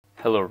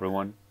Hello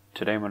everyone,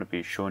 today I'm going to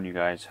be showing you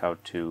guys how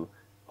to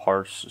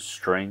parse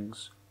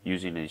strings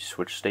using a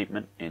switch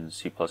statement in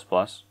C++.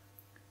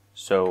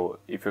 So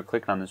if you're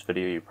clicking on this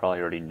video, you probably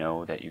already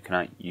know that you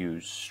cannot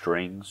use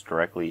strings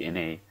directly in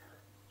a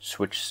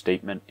switch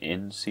statement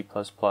in C++.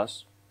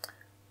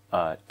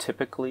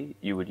 Typically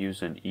you would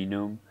use an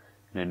enum,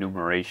 an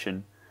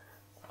enumeration,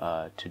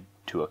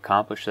 to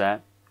accomplish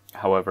that.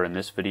 However, in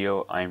this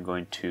video I am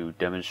going to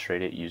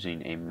demonstrate it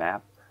using a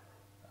map.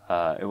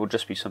 It will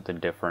just be something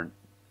different,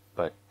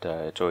 but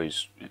it's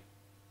always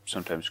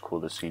sometimes cool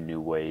to see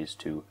new ways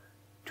to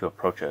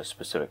approach a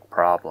specific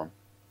problem.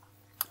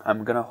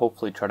 I'm going to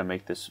hopefully try to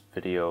make this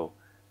video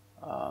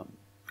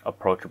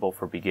approachable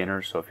for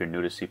beginners, so if you're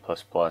new to C++,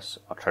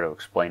 I'll try to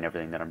explain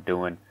everything that I'm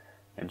doing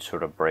and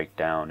sort of break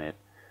down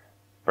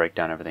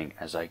everything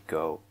as I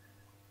go.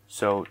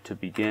 So to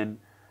begin,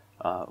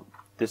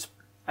 this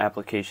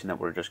application that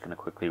we're just going to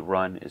quickly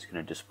run is going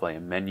to display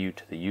a menu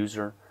to the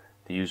user.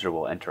 The user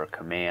will enter a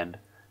command,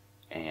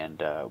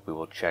 and we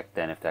will check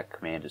then if that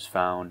command is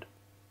found,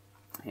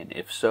 and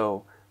if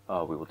so,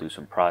 we will do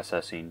some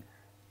processing,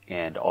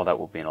 and all that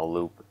will be in a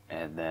loop,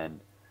 and then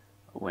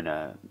when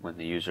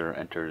the user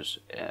enters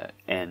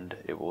end,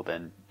 it will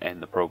then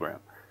end the program.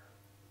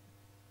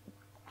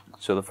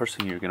 So the first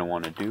thing you're going to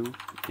want to do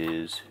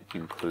is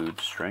include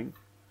string,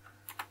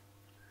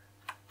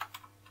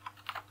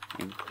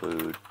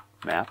 include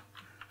map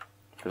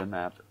for the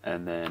map,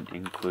 and then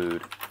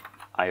include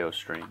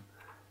IOStream,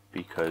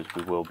 because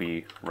we will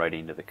be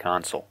writing to the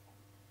console.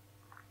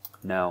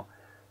 Now,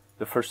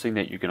 the first thing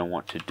that you're going to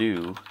want to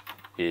do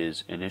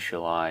is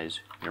initialize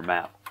your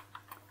map.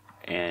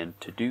 And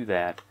to do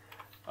that,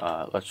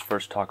 let's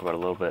first talk about a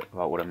little bit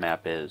about what a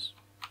map is.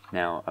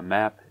 Now, a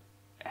map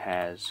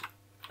has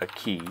a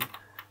key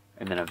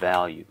and then a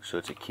value, so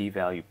it's a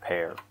key-value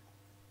pair.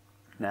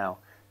 Now,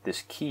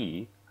 this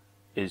key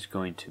is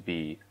going to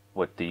be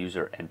what the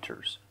user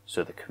enters,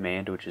 so the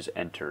command which is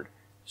entered.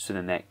 So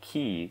then that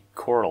key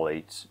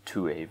correlates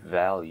to a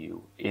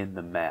value in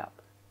the map.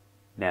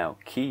 Now,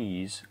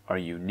 keys are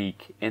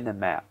unique in the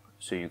map,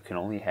 so you can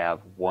only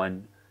have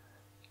one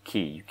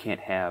key. You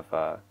can't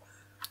have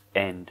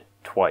end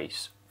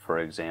twice, for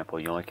example.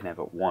 You only can have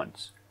it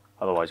once,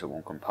 otherwise it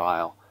won't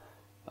compile.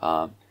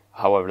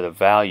 However, the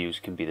values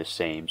can be the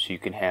same, so you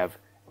can have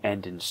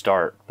end and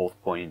start both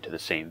pointing to the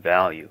same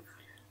value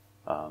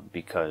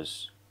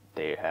because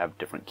they have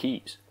different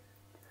keys.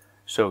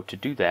 So to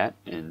do that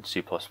in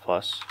C++,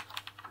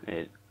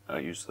 I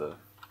use the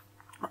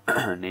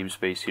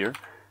namespace here,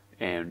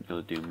 and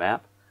you'll do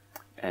map,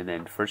 and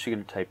then first you're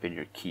going to type in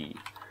your key.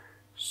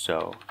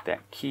 So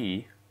that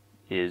key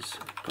is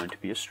going to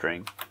be a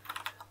string,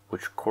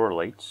 which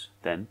correlates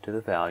then to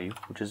the value,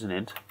 which is an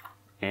int,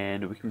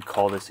 and we can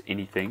call this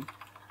anything,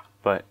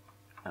 but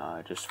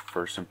just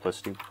for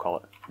simplicity we'll call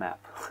it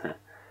map, which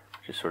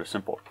is sort of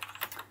simple.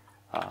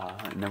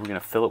 And then we're going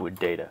to fill it with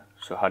data.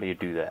 So how do you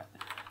do that?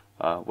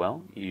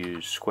 Well, you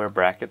use square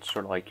brackets,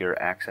 sort of like you're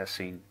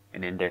accessing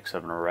an index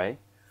of an array,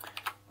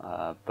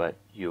 but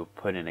you'll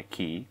put in a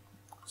key.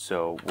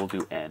 So we'll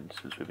do end,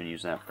 since we've been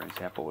using that for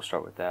example. We'll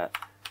start with that,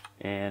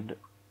 and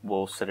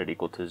we'll set it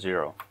equal to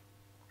 0.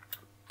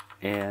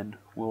 And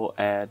we'll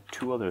add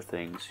two other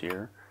things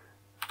here,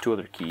 two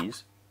other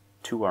keys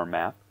to our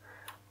map.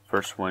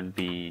 First one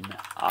being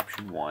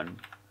option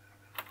 1,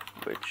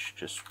 which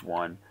just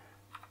 1,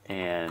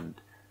 and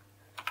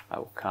I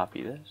will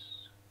copy this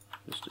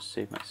just to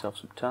save myself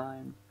some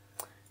time,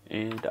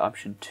 and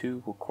option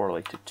 2 will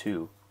correlate to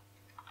 2.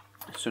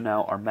 So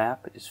now our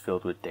map is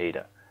filled with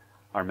data.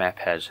 Our map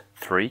has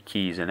 3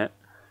 keys in it.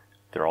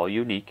 They're all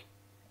unique,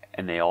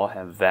 and they all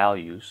have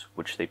values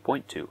which they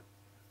point to.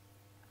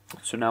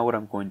 So now what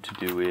I'm going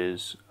to do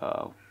is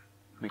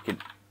we can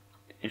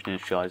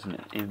initialize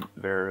an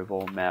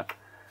variable map.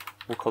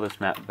 We'll call this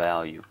map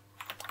value,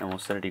 and we'll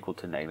set it equal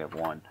to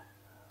 -1.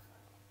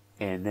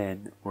 And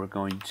then we're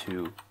going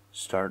to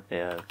start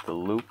the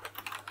loop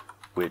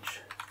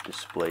which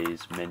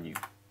displays menu.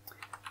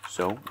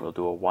 So we'll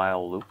do a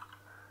while loop,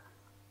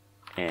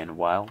 and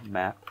while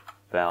map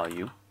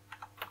value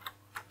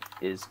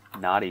is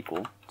not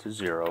equal to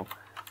 0,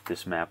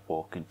 this map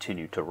will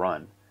continue to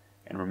run.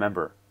 And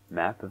remember,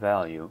 map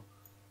value,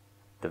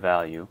 the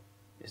value,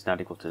 is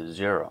not equal to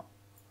 0,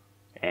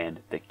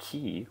 and the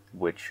key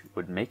which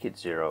would make it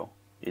 0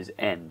 is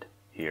end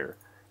here.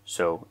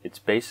 So it's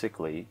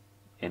basically,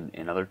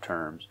 in other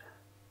terms,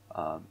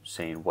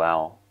 saying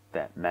while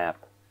that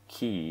map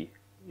key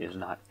is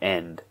not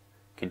end,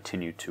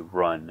 continue to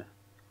run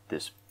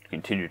this,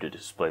 continue to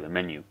display the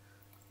menu,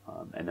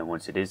 and then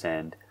once it is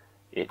end,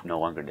 it no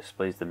longer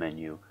displays the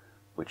menu,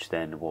 which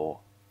then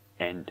will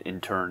in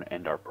turn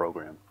end our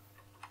program.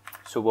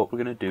 So what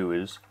we're going to do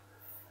is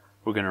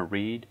we're going to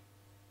read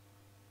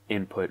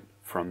input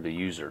from the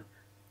user.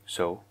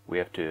 So we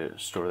have to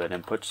store that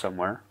input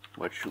somewhere,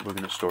 which we're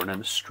going to store it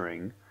in a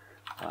string.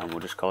 We'll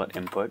just call it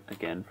input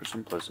again for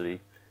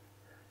simplicity,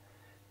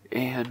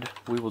 and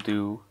we will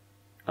do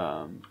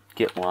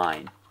get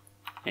line,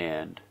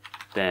 and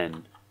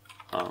then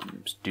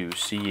do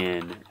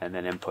cin and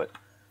then input.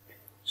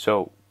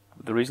 So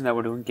the reason that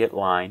we're doing get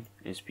line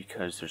is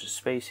because there's a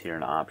space here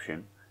in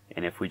option,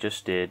 and if we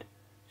just did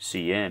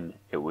cin,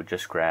 it would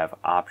just grab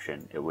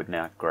option. It would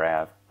not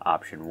grab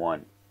option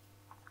 1.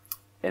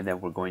 And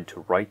then we're going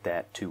to write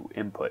that to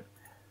input.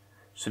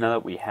 So now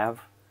that we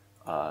have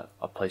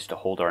a place to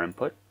hold our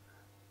input,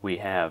 we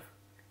have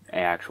an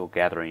actual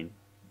gathering,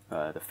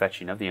 the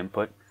fetching of the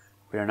input.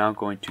 We are now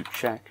going to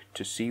check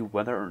to see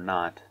whether or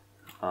not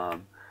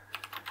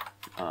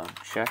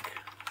check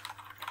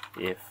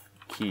if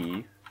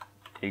key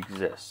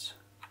exists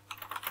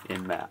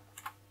in map.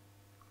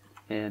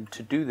 And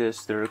to do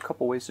this, there are a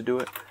couple ways to do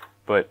it,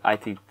 but I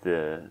think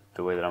the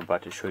way that I'm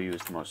about to show you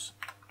is the most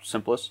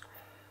simplest.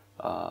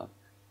 What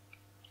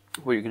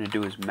you're going to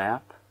do is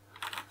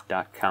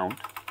map.count.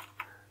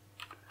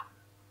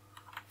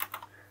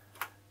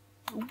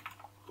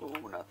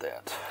 Oh, not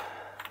that.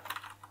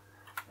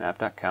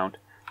 Map.count,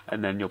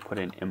 and then you'll put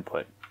in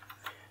input.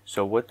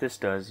 So what this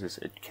does is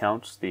it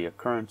counts the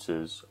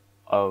occurrences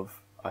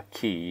of a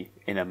key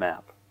in a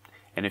map.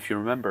 And if you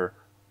remember,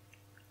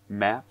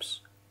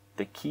 maps,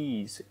 the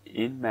keys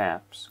in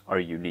maps are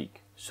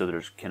unique, so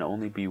there can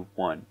only be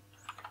one.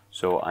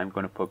 So I'm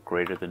going to put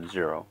greater than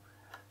 0.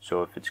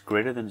 So if it's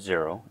greater than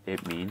 0,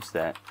 it means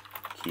that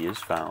key is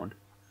found,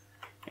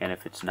 and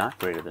if it's not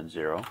greater than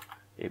 0,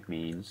 it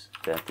means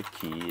that the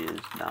key is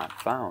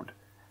not found,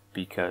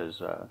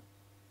 because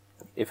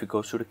if it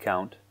goes through the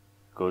count,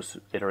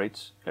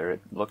 iterates, or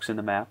it looks in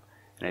the map,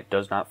 and it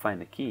does not find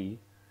the key,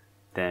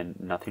 then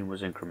nothing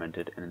was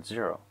incremented and it's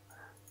 0.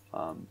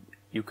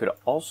 You could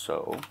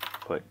also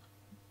put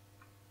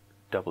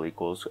double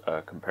equals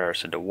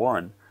comparison to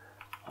 1.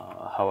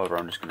 However,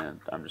 I'm just gonna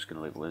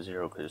leave it with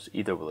 0 because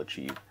either will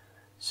achieve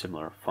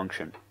similar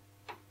function.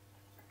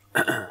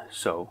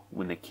 So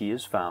when the key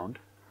is found,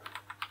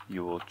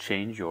 you will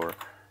change your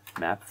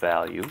map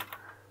value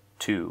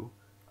to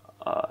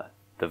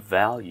the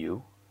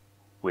value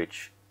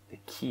which the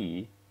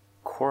key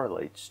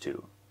correlates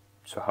to.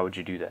 So how would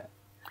you do that?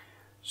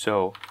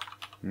 So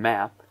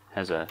map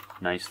has a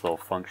nice little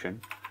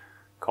function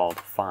called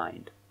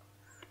find.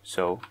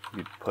 So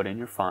you'd put in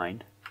your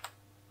find,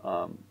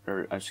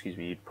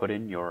 you'd put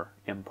in your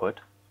input,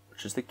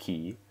 which is the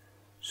key.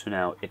 So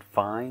now it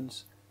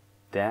finds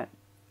that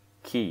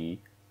key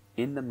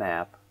in the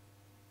map,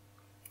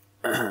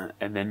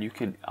 and then you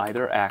can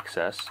either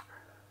access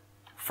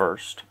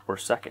first or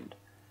second.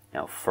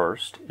 Now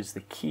first is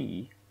the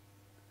key,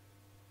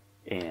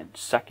 and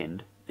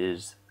second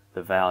is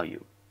the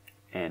value.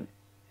 And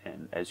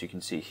as you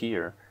can see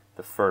here,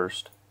 the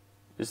first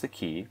is the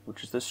key,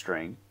 which is the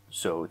string.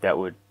 So that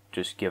would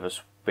just give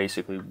us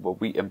basically what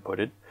we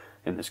inputted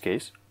in this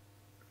case.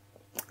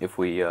 If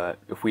we were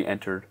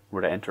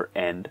to enter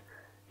end,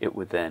 it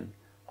would then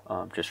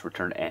just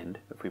return end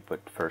if we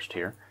put first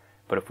here.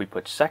 But if we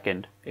put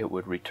second, it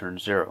would return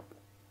 0.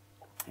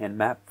 And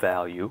map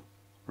value,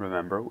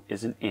 remember,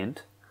 is an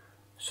int,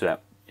 so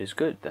that is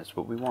good. That's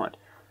what we want.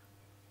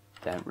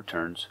 That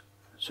returns.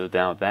 So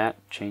now that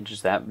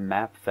changes that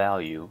map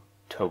value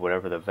to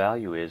whatever the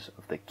value is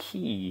of the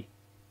key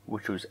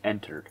which was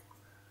entered.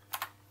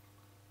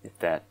 If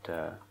that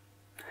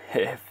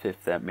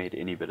if that made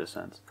any bit of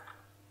sense.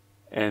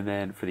 And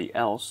then for the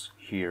else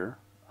here,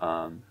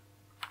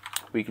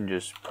 we can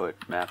just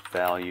put map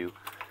value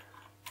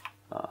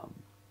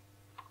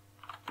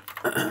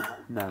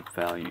map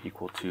value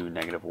equal to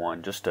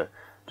 -1, just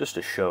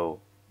to show,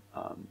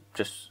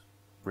 just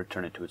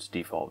return it to its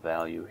default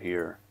value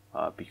here,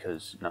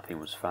 because nothing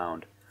was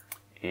found.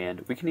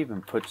 And we can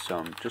even put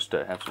some, just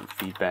to have some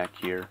feedback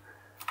here,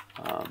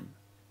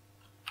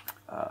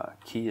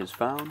 key is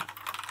found.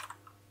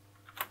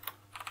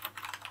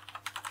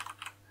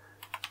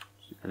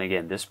 And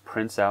again, this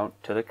prints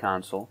out to the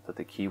console that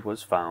the key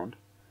was found,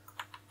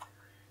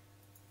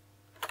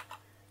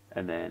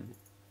 and then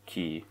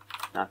key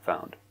not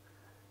found.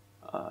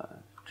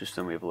 Just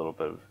then we have a little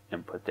bit of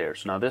input there.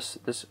 So now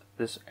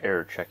this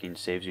error checking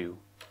saves you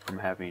from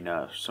having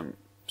some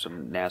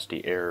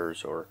nasty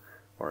errors or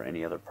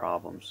any other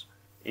problems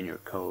in your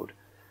code.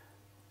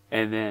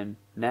 And then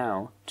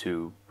now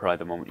to probably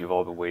the moment you've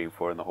all been waiting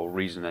for, and the whole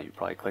reason that you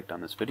probably clicked on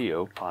this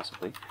video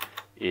possibly,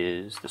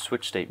 is the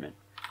switch statement.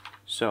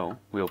 So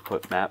we'll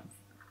put map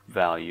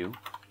value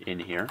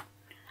in here,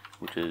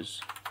 which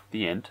is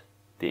the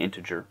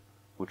integer,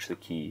 which the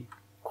key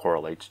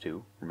correlates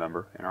to,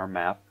 remember, in our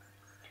map.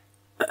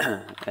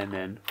 And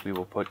then we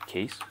will put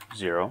case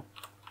 0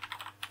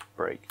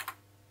 break.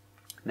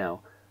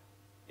 Now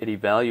it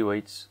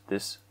evaluates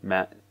this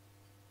map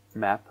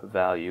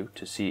value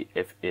to see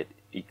if it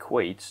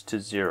equates to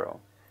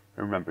 0.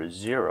 And remember,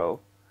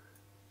 0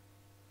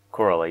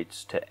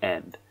 correlates to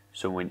end.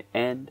 So when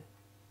end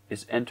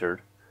is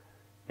entered,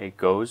 it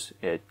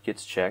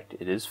gets checked,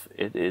 it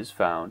is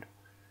found.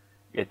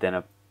 It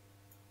then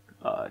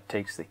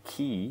takes the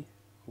key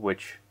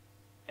which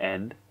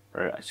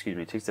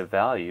takes the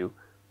value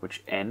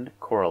which end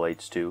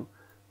correlates to,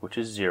 which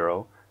is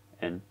 0,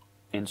 and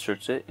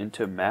inserts it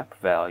into map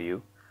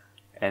value,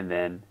 and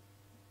then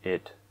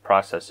it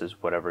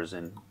processes whatever's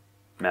in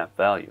map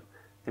value.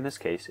 In this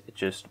case, it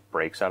just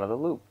breaks out of the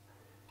loop.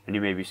 And And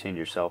you may be saying to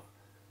yourself,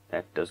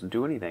 that doesn't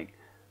do anything.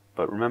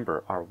 But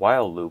remember, our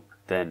while loop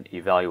then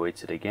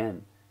evaluates it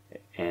again.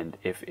 And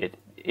if it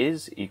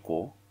is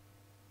equal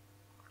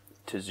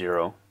to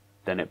 0,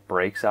 then it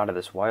breaks out of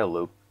this while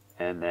loop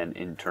and then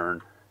in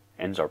turn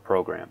ends our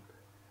program.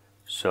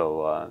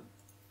 So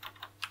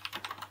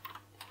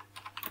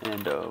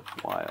end of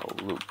while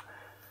loop.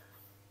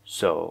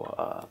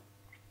 So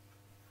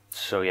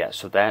so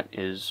that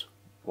is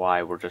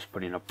why we're just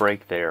putting a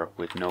break there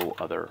with no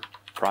other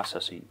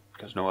processing,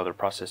 because no other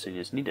processing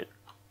is needed.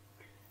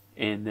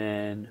 And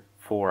then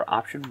for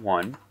option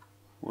 1,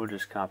 we'll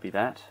just copy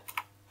that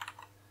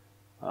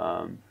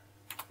and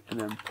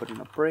then put in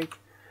a break,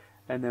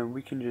 and then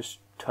we can just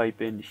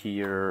type in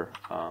here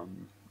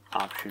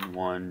option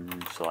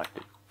 1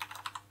 selected,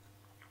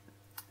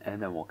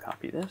 and then we'll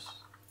copy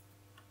this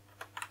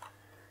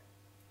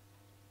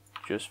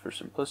just for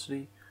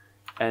simplicity.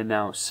 And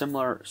now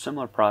similar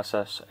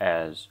process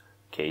as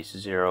case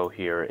 0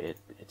 here,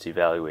 it's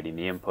evaluating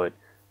the input,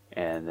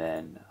 and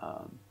then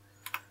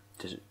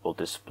will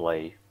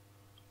display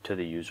to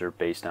the user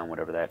based on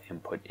whatever that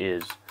input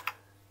is.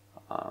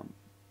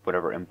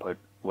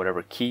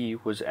 Whatever key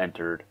was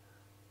entered,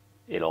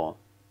 it'll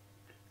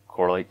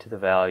correlate to the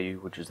value,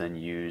 which is then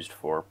used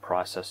for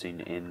processing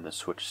in the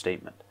switch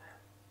statement.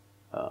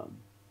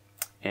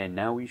 And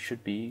now we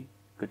should be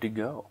good to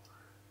go.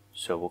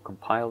 So we'll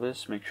compile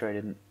this, make sure I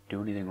didn't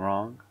do anything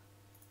wrong.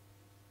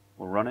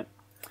 We'll run it.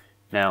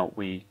 Now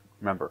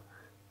remember,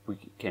 we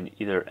can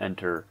either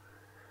enter,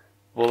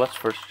 well, let's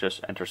first just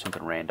enter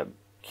something random.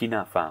 Key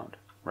not found,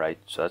 right?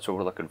 So that's what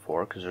we're looking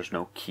for, because there's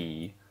no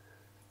key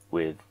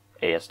with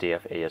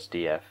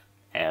ASDF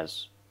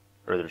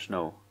or there's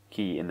no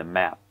key in the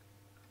map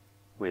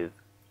with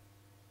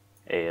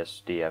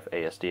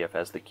ASDF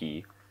as the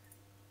key.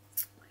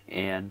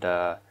 And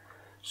so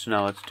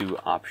now let's do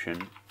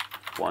option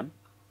 1.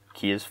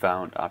 Key is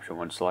found, option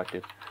 1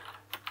 selected.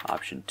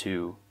 Option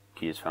 2,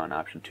 key is found,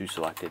 option 2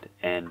 selected,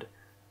 and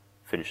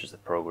finishes the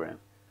program.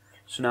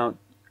 So now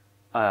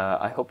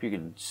I hope you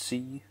can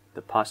see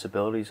the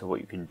possibilities of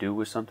what you can do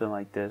with something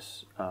like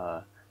this.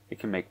 It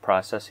can make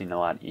processing a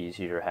lot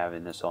easier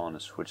having this all in a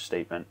switch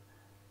statement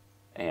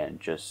and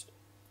just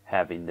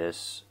having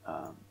this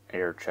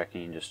error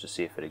checking just to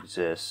see if it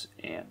exists,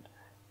 and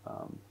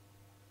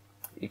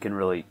you can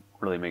really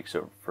make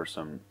it for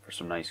some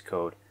nice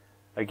code.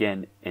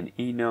 Again, an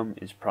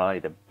enum is probably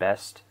the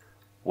best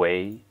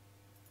way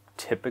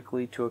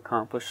typically to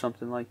accomplish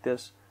something like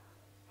this,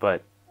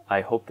 but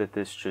I hope that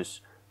this just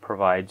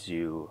provides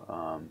you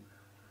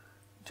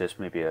just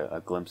maybe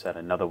a glimpse at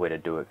another way to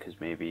do it,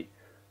 because maybe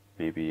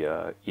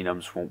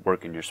enums won't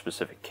work in your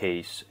specific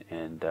case,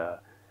 and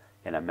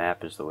a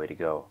map is the way to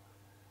go.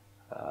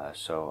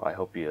 So I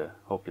hope you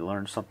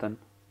learned something,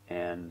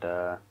 and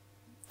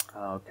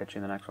I'll catch you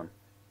in the next one.